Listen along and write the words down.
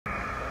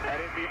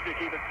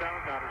acoustic even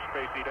sound in outer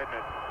space, doesn't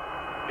it?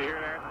 Do you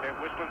hear that?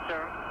 That whistling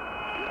sound?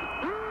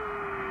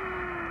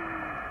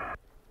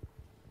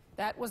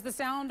 That was the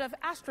sound of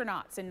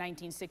astronauts in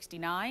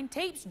 1969.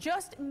 Tapes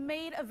just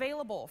made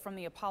available from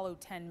the Apollo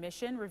 10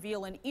 mission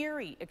reveal an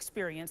eerie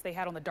experience they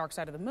had on the dark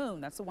side of the moon.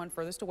 That's the one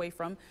furthest away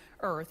from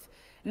Earth.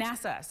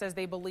 NASA says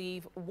they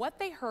believe what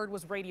they heard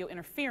was radio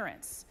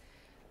interference.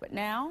 But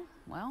now,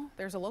 well,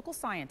 there's a local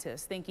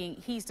scientist thinking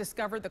he's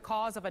discovered the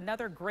cause of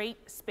another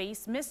great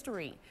space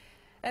mystery.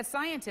 That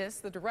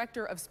scientist, the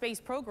director of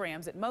space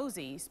programs at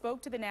MOSI,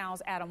 spoke to the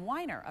Now's Adam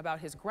Weiner about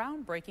his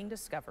groundbreaking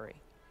discovery.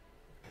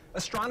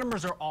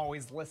 Astronomers are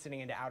always listening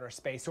into outer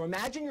space, so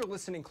imagine you're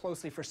listening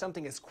closely for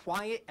something as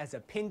quiet as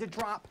a pin to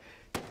drop.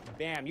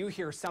 Bam, you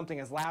hear something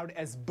as loud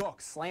as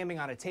books slamming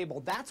on a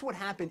table. That's what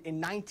happened in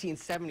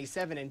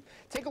 1977. And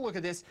take a look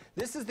at this.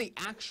 This is the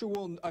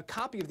actual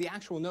copy of the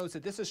actual notes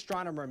that this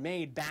astronomer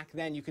made back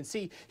then. You can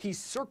see he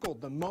circled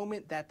the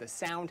moment that the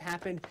sound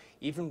happened,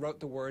 even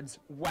wrote the words,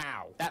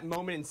 wow. That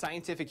moment in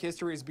scientific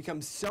history has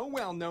become so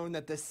well known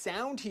that the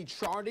sound he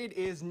charted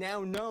is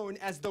now known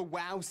as the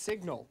wow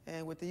signal.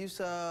 And with the use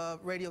of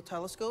radio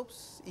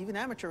telescopes, even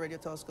amateur radio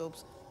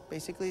telescopes,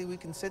 basically, we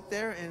can sit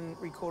there and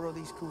record all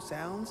these cool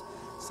sounds.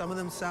 Some of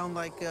them sound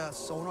like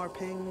sonar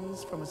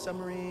pings from a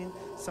submarine.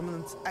 Some of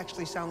them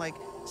actually sound like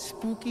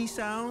spooky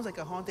sounds, like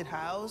a haunted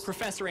house.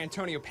 Professor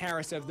Antonio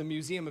Paris of the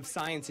Museum of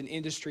Science and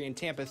Industry in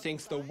Tampa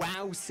thinks the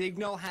wow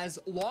signal has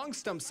long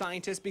stumped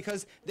scientists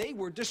because they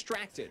were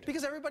distracted.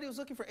 Because everybody was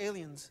looking for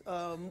aliens.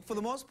 For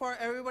the most part,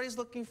 everybody's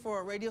looking for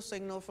a radio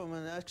signal from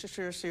an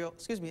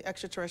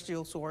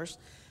extraterrestrial source.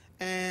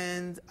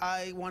 And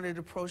I wanted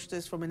to approach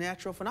this from a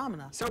natural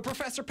phenomena. So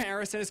Professor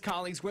Paris and his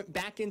colleagues went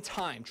back in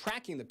time,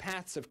 tracking the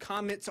paths of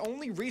comets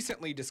only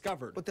recently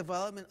discovered. With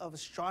development of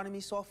astronomy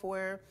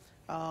software,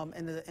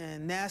 and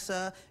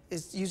NASA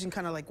is using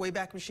kind of like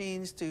Wayback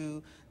Machines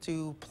to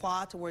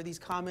plot where these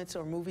comets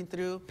are moving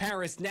through.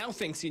 Paris now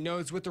thinks he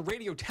knows what the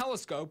radio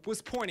telescope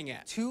was pointing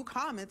at. Two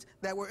comets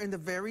that were in the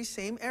very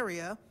same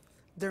area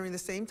during the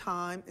same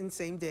time and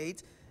same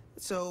date.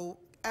 So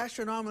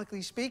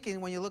astronomically speaking,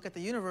 when you look at the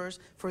universe,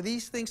 for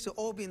these things to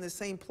all be in the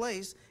same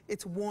place,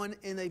 it's 1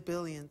 in a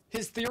billion.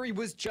 His theory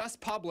was just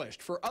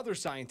published for other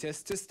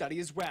scientists to study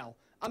as well.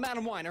 I'm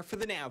Adam Weiner for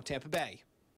the Now Tampa Bay.